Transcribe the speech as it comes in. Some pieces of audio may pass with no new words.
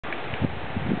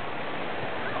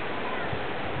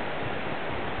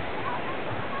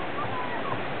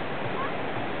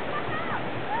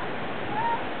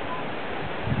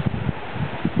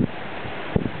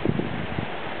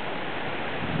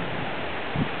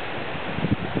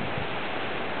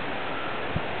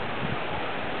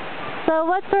So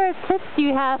what sort of tips do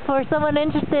you have for someone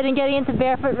interested in getting into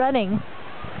barefoot running?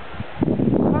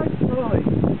 Start slowly.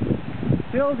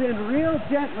 Build in real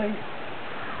gently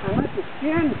and let the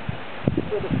skin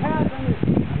or the pads on your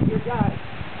feet be your guide.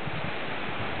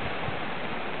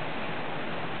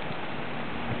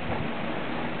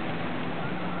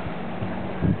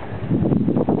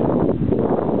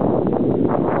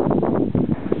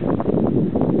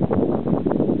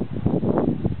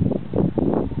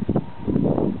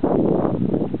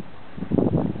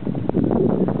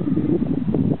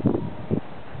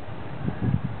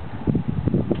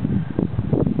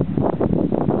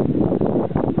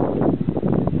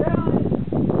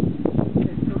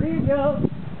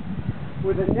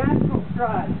 With a natural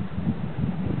stride.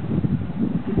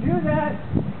 To do that,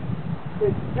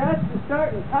 it's best to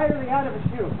start entirely out of a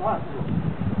shoe if possible.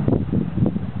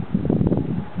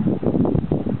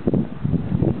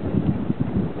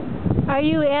 Are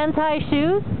you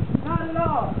anti-shoes? Not at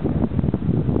all.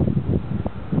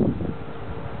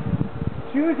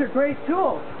 Shoes are great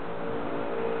tools.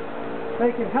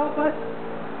 They can help us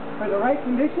for the right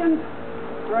conditions,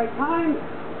 the right time,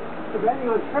 depending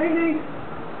on training,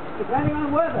 depending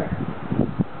on weather.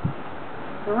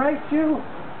 The right shoe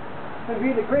can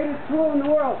be the greatest tool in the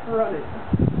world for running.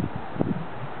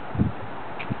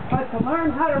 But to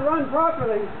learn how to run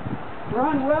properly,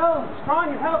 run well, strong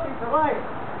and healthy for life,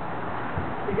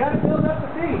 you got to build up the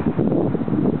feet.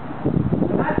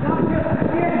 And that's not just the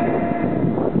skin.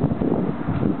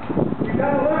 You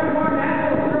got to learn more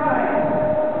natural stride.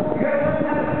 You got to learn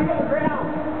how to feel the ground,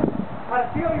 how to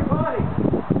feel your body,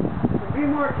 and be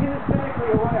more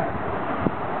kinesthetically aware.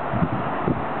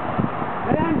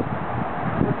 Then,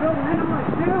 to build an indoor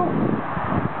shoe,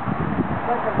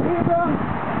 like a Vibram,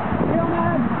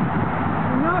 Steelman,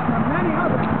 enough and many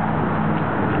others.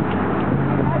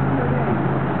 That's your name.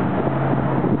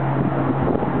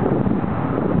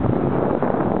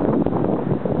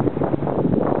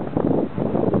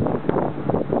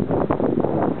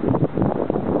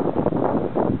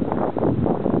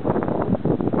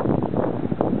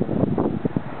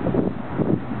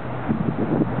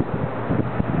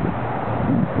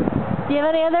 Do you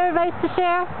have any other advice to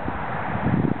share?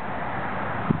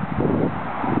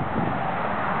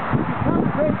 Become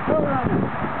a great trail runner.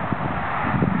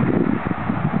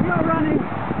 Trail running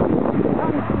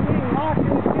comes from being locked in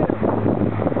the shoe.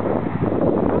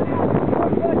 Running on your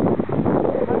foot,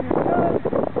 on your toes,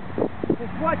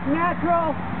 is what's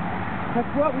natural.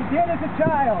 That's what we did as a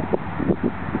child.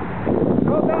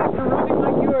 Go back to running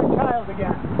like you were a child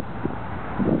again.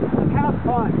 And have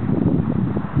fun.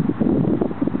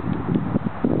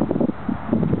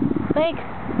 Thanks.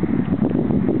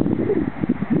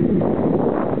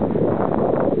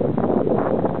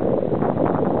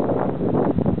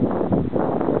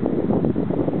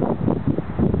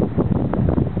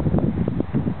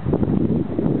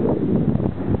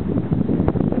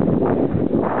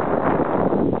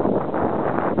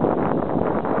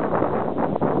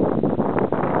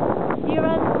 Do you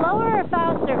run slower or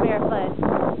faster barefoot?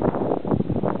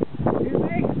 Excuse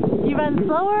me? Do you run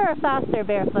slower or faster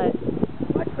barefoot?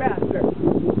 Much faster.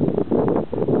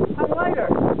 I'm lighter.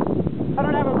 I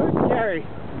don't have a boot to carry.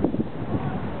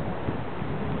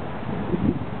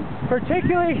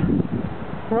 Particularly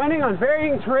running on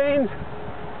varying terrains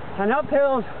and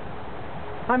uphills,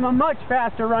 I'm a much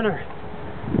faster runner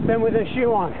than with a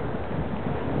shoe on.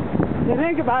 If you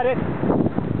think about it,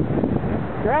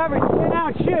 your average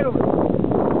 10-ounce shoe,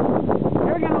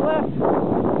 you're going to lift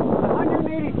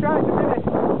 180 strides a minute.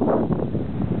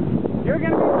 You're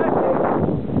going to be lifting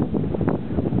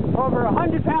over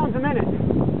 100 pounds a minute,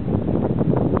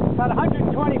 about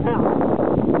 120 pounds.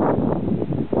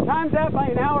 Times that by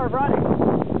an hour of running,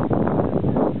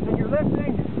 and you're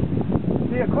lifting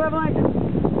the equivalent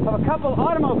of a couple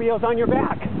automobiles on your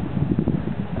back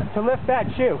to lift that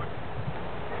shoe.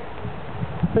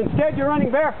 Instead, you're running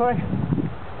barefoot.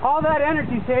 All that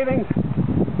energy savings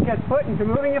gets put into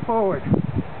moving it forward.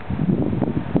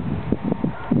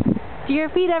 Do your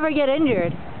feet ever get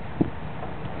injured?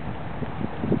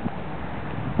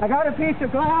 I got a piece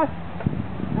of glass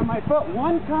on my foot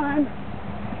one time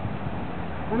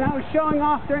when I was showing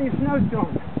off during a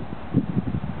snowstorm.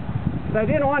 But I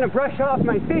didn't want to brush off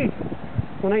my feet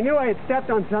when I knew I had stepped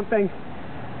on something.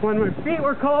 When my feet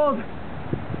were cold,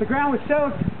 the ground was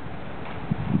soaked,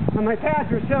 and my pads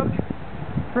were soaked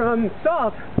from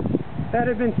salt that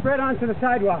had been spread onto the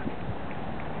sidewalk.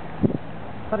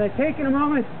 Had I taken a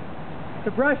moment to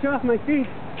brush off my feet,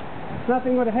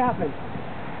 nothing would have happened.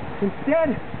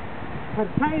 Instead, I had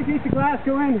a tiny piece of glass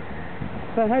go in,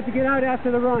 so I had to get out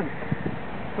after the run.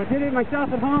 I did it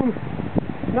myself at home.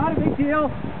 Not a big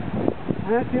deal.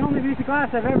 And that's the only piece of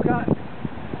glass I've ever gotten.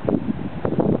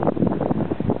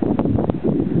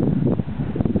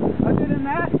 Other than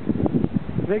that,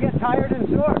 they get tired and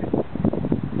sore.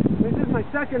 This is my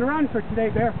second run for today,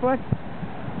 barefoot.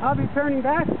 I'll be turning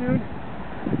back soon,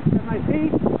 but my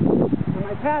feet and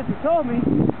my pads have told me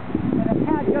that I've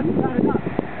had just about enough.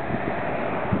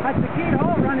 That's the key to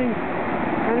all running,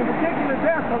 and in particular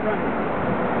barefoot running.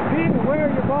 Being aware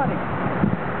of your body.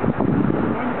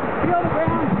 When you feel the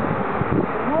ground,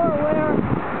 you're more aware,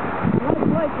 you're less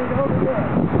likely to overdo it.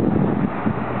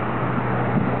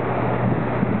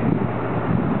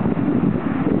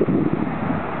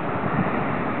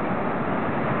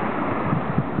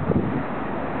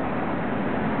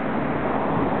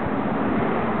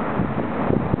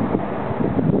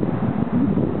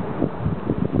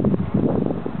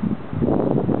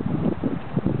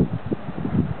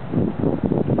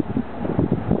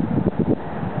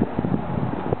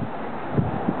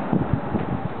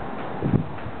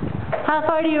 How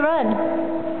far do you run?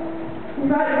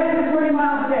 About 10 to 20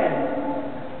 miles a day.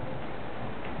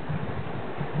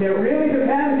 It really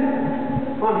depends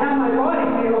on how my body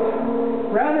feels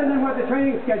rather than what the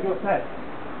training schedule says.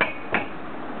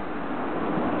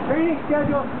 Training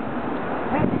schedule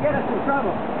tends to get us in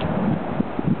trouble.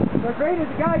 They're great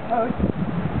as a guidepost,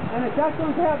 and it's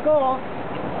excellent to have goals,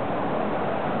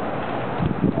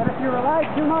 but if you rely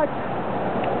too much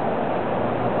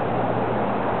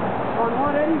on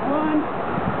what anyone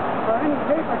or any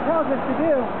paper tells us to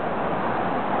do,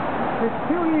 it's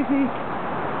too easy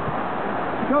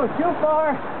to go too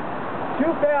far, too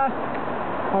fast,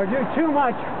 or do too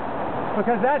much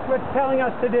because that's what's telling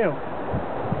us to do.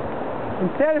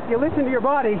 Instead, if you listen to your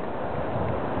body,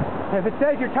 if it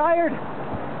says you're tired,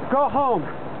 go home.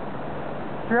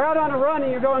 If you're out on a run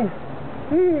and you're going,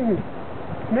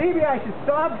 maybe I should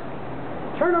stop,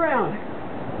 turn around,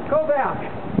 go back.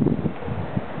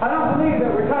 I don't believe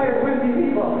that we're tired, wimpy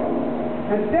people.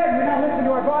 Instead, we don't listen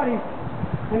to our bodies,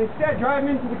 and instead drive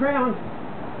them into the ground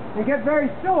and get very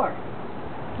sore.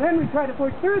 Then we try to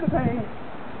push through the pain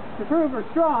to prove we're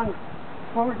strong,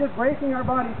 when we're just breaking our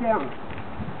bodies down.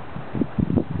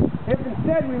 If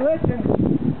instead we listen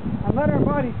and let our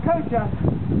bodies coach us,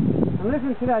 and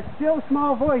listen to that still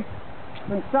small voice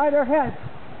inside our head,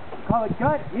 call it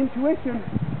gut, intuition,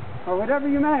 or whatever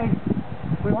you may,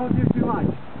 we won't do too much.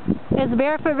 Is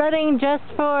barefoot running just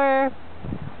for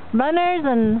runners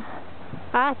and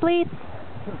athletes?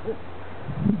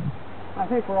 I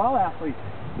think we're all athletes.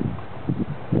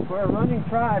 We're a running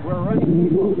tribe. We're a running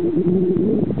people.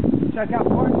 Check out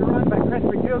Born to Run by Chris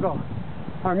McDougall,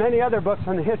 or many other books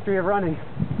on the history of running.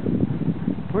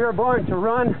 We were born to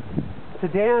run, to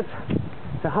dance,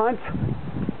 to hunt,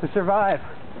 to survive.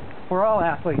 We're all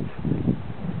athletes.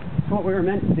 It's what we were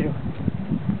meant to do.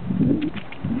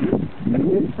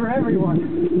 It's for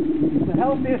everyone. The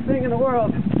healthiest thing in the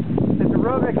world is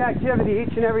aerobic activity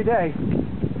each and every day.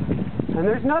 And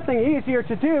there's nothing easier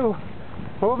to do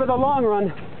over the long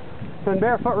run than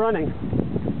barefoot running.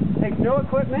 It takes no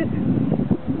equipment.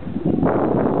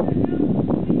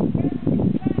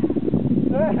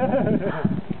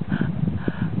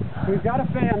 We've got a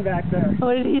fan back there.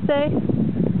 What did he say?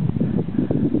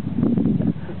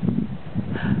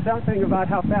 Something about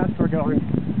how fast we're going.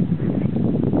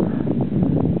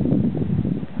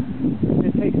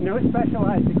 It takes no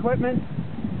specialized equipment.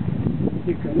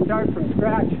 You can start from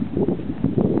scratch.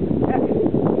 Heck,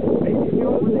 babies do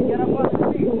it when they get up on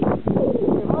their feet.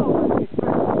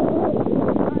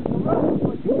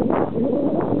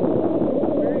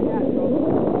 Very natural.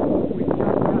 We just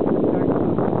have to start.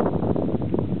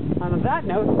 On that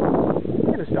note,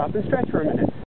 we're going to stop and stretch for a minute.